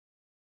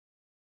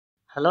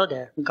Hello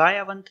there,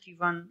 Gaea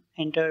 1.3.1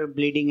 entered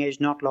Bleeding Edge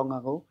not long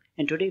ago,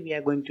 and today we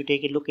are going to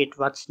take a look at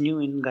what's new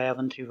in Gaea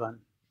 1.3.1.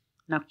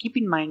 Now keep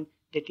in mind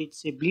that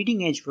it's a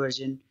Bleeding Edge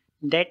version.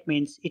 That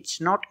means it's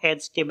not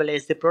as stable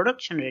as the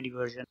production ready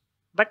version,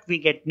 but we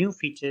get new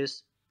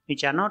features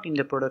which are not in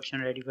the production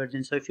ready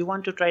version. So if you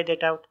want to try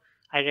that out,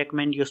 I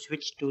recommend you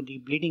switch to the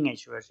Bleeding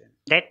Edge version.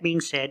 That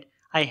being said,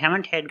 I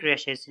haven't had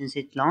crashes since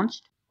it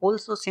launched.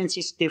 Also, since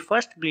it's the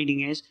first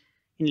Bleeding Edge,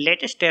 in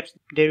later steps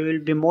there will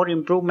be more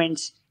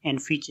improvements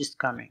and features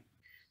coming.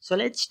 So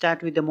let's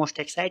start with the most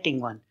exciting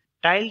one.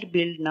 Tiled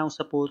build now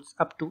supports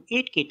up to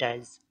 8K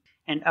tiles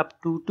and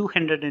up to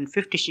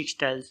 256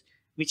 tiles,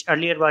 which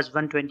earlier was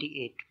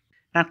 128.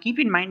 Now keep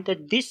in mind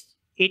that these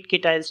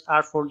 8K tiles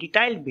are for the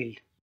tile build,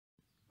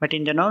 but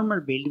in the normal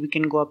build we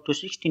can go up to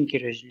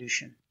 16K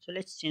resolution. So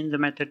let's change the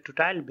method to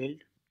tile build,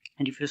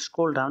 and if you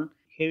scroll down,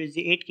 here is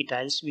the 8K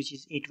tiles, which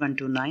is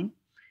 8129,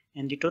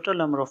 and the total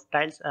number of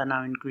tiles are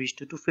now increased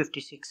to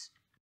 256,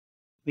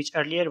 which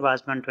earlier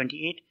was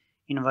 128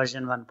 in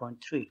version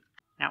 1.3.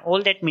 Now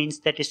all that means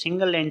that a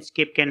single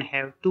landscape can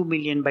have 2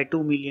 million by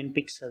 2 million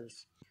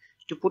pixels.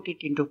 To put it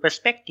into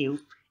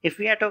perspective, if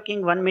we are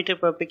talking 1 meter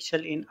per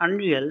pixel in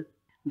Unreal,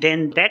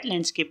 then that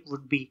landscape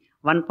would be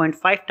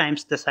 1.5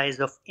 times the size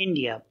of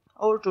India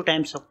or 2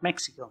 times of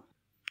Mexico.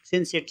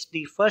 Since it's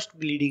the first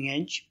Bleeding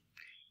Edge,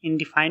 in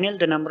the final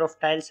the number of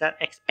tiles are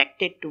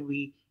expected to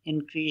be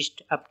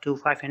increased up to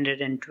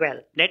 512.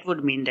 That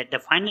would mean that the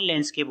final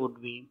landscape would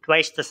be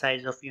twice the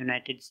size of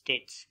United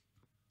States.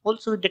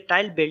 Also with the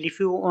tile build, if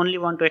you only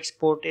want to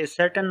export a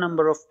certain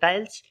number of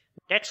tiles,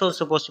 that's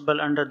also possible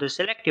under the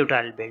selective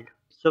tile build.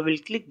 So we'll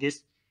click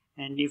this,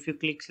 and if you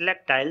click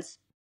select tiles,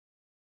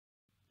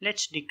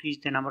 let's decrease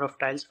the number of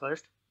tiles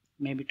first,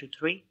 maybe to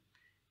 3.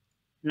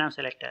 Now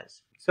select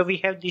tiles. So we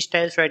have these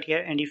tiles right here,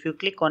 and if you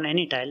click on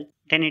any tile,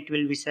 then it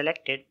will be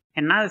selected.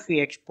 And now if we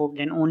export,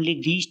 then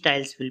only these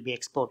tiles will be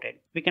exported.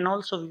 We can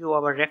also view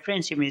our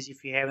reference image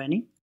if you have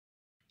any.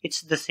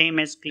 It's the same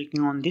as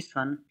clicking on this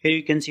one. Here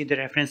you can see the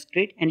reference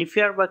grid, and if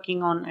you are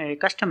working on a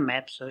custom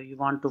map, so you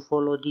want to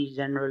follow the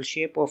general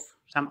shape of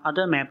some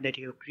other map that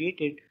you have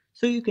created,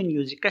 so you can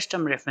use a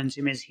custom reference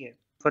image here.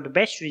 For the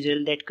best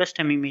result, that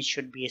custom image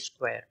should be a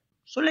square.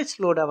 So let's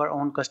load our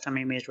own custom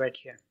image right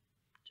here.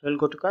 So we'll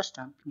go to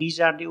custom.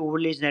 These are the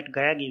overlays that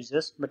Gaea gives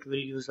us, but we'll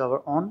use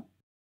our own.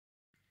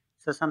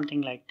 So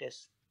something like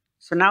this.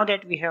 So now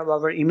that we have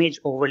our image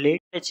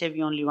overlaid, let's say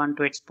we only want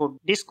to export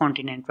this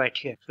continent right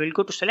here. So we'll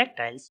go to select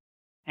tiles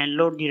and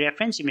load the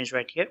reference image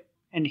right here.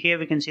 And here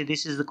we can see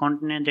this is the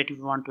continent that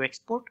we want to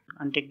export.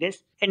 Untick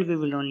this, and we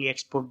will only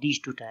export these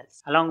 2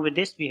 tiles. Along with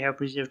this, we have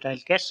preserved tile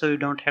cache, so you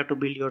don't have to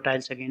build your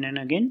tiles again and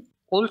again.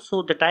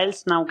 Also, the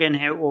tiles now can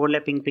have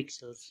overlapping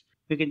pixels.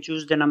 We can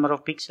choose the number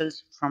of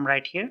pixels from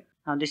right here.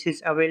 Now this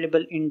is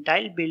available in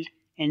tile build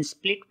and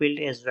split build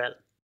as well.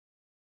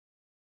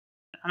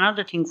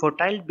 Another thing for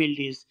tile build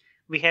is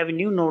we have a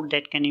new node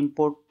that can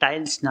import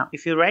tiles now.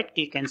 If you right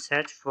click and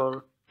search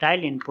for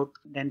TileInput,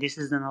 then this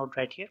is the node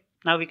right here.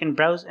 Now we can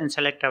browse and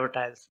select our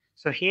tiles.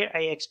 So here I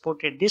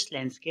exported this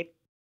landscape,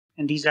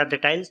 and these are the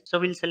tiles. So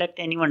we'll select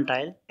any one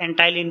tile, and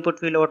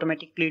TileInput will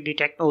automatically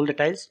detect all the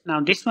tiles.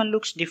 Now this one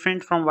looks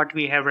different from what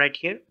we have right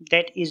here.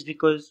 That is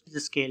because the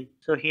scale.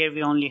 So here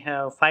we only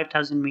have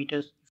 5000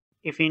 meters.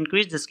 If we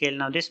increase the scale,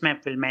 now this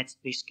map will match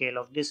the scale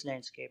of this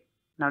landscape.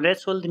 Now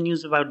that's all the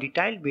news about the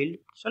tile build.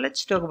 So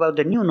let's talk about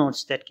the new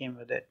nodes that came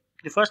with it.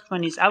 The first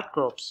one is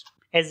outcrops.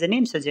 As the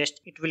name suggests,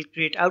 it will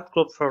create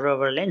outcrop for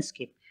our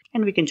landscape,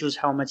 and we can choose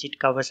how much it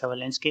covers our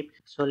landscape.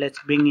 So let's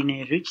bring in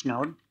a ridge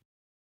node.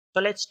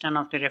 So let's turn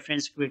off the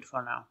reference grid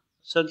for now.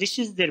 So this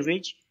is the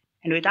ridge,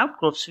 and with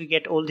outcrops we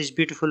get all these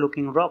beautiful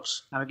looking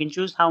rocks. Now we can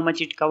choose how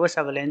much it covers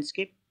our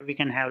landscape. We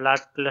can have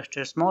large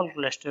cluster, small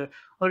cluster,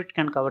 or it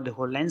can cover the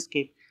whole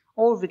landscape,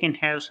 or we can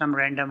have some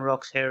random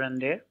rocks here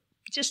and there,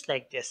 just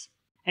like this.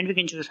 And we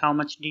can choose how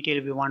much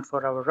detail we want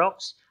for our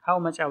rocks, how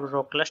much our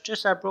rock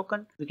clusters are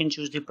broken. We can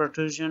choose the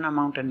protrusion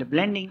amount and the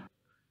blending.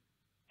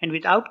 And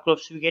with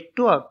outcrops we get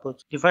 2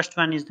 outputs. The first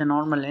one is the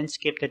normal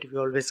landscape that we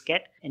always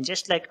get, and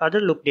just like other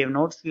look dev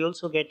nodes, we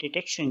also get a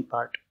texturing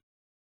part.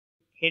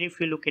 Here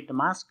if you look at the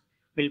mask,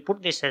 we'll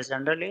put this as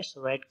underlay,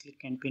 so right click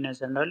and pin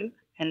as underlay,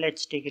 and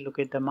let's take a look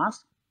at the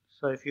mask.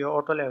 So if you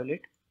auto level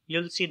it,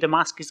 you'll see the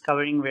mask is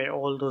covering where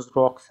all those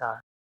rocks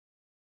are.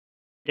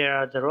 There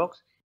are the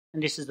rocks,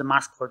 and this is the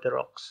mask for the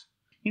rocks.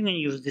 You can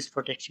use this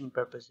for texturing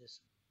purposes.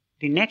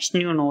 The next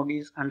new node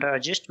is under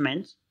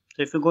adjustments.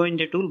 So if you go in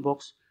the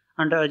toolbox,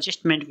 under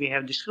adjustment we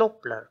have the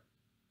slope blur.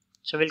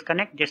 So we'll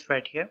connect this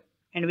right here,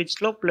 and with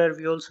slope blur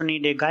we also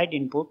need a guide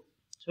input.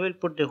 So we'll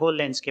put the whole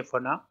landscape for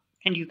now,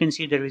 and you can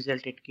see the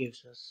result it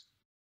gives us.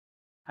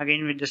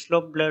 Again, with the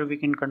slope blur we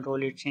can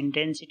control its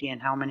intensity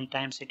and how many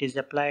times it is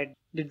applied,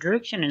 the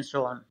direction and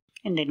so on.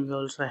 And then we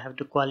also have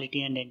the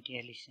quality and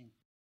anti-aliasing.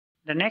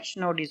 The next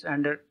node is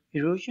under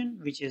erosion,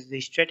 which is the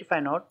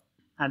stratify node.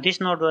 Now this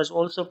node was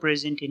also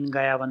present in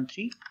Gaea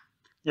 1.3.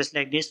 Just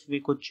like this,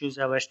 we could choose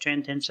our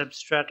strength and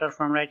substrata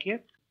from right here.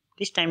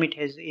 This time it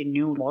has a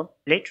new mode,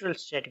 lateral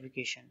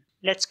stratification.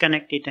 Let's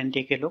connect it and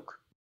take a look.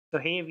 So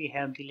here we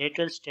have the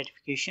lateral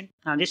stratification.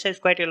 Now this has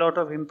quite a lot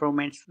of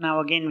improvements. Now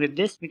again with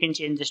this we can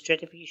change the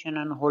stratification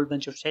and a whole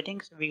bunch of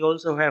settings. We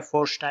also have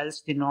 4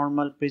 styles: the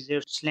normal,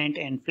 preserve, slant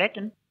and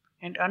flatten.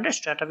 And under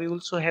strata we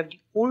also have the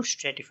old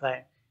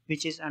stratifier,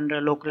 which is under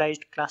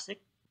localized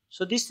classic.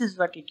 So this is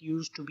what it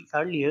used to be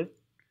earlier,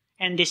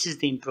 and this is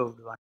the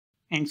improved one.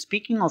 And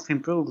speaking of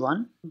improved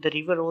one, the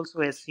river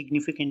also has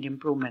significant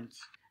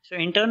improvements. So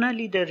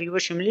internally the river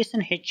simulation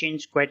has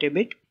changed quite a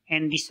bit,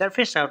 and the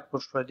surface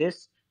output for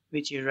this,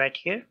 which is right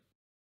here,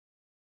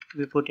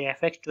 we put a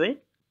FX to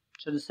it.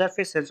 So the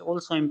surface has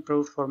also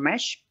improved for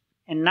mesh,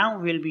 and now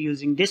we'll be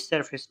using this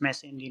surface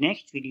mesh in the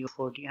next video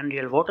for the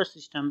Unreal water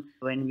system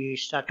when we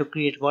start to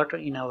create water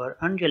in our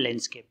Unreal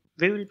landscape.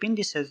 We will pin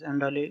this as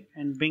underlay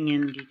and bring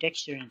in the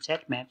texture and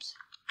set maps.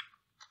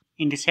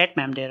 In the set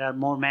map there are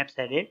more maps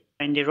added.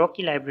 In the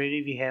Rocky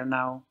library we have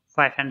now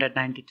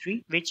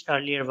 593, which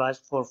earlier was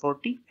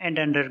 440, and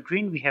under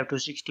green we have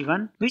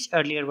 261, which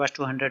earlier was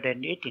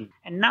 218.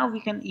 And now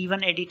we can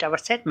even edit our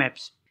set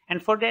maps.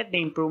 And for that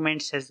the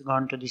improvements has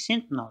gone to the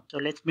synth node. So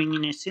let's bring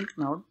in a synth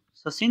node.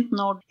 So synth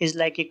node is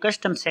like a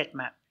custom set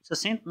map. So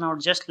synth node,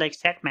 just like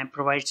set map,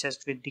 provides us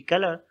with the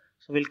color.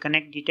 So we'll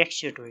connect the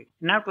texture to it.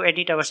 Now to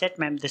edit our set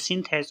map, the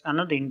synth has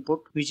another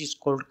input which is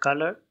called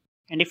color.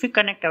 And if we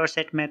connect our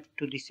set map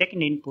to the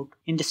second input,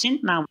 in the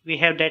synth now we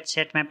have that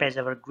set map as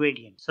our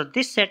gradient. So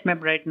this set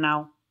map right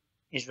now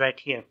is right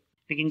here.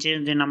 We can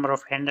change the number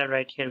of handle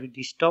right here with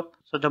the stop.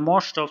 So the more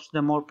stops,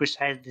 the more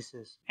precise this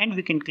is. And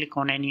we can click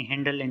on any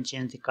handle and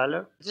change the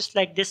color. Just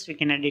like this we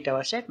can edit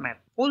our set map.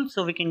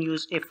 Also we can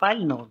use a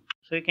file node.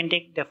 So you can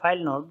take the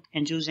file node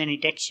and choose any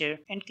texture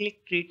and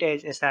click treat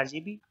as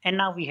sRGB. And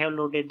now we have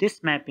loaded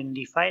this map in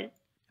the file.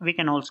 We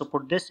can also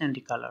put this in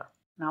the color.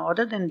 Now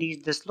other than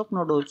these, the slope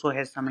node also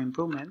has some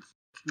improvements.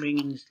 Let's bring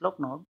in the slope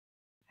node.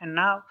 And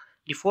now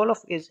the fall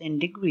off is in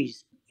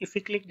degrees. If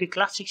we click the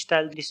classic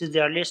style, this is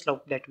the earlier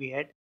slope that we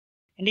had.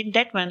 And in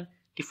that one,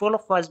 the fall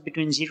off was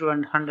between 0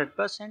 and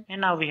 100%,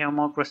 and now we have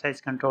more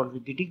precise control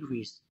with the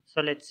degrees.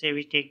 So let's say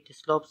we take the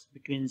slopes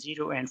between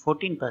 0 and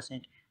 14%.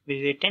 With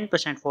a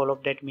 10% fall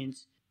off, that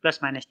means plus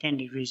minus 10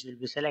 degrees will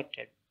be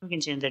selected. We can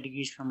change the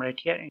degrees from right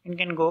here and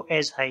can go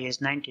as high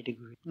as 90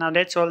 degrees. Now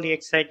that's all the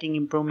exciting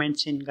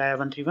improvements in Gaea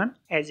 1.3.1.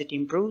 As it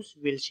improves,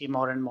 we'll see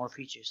more and more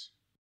features.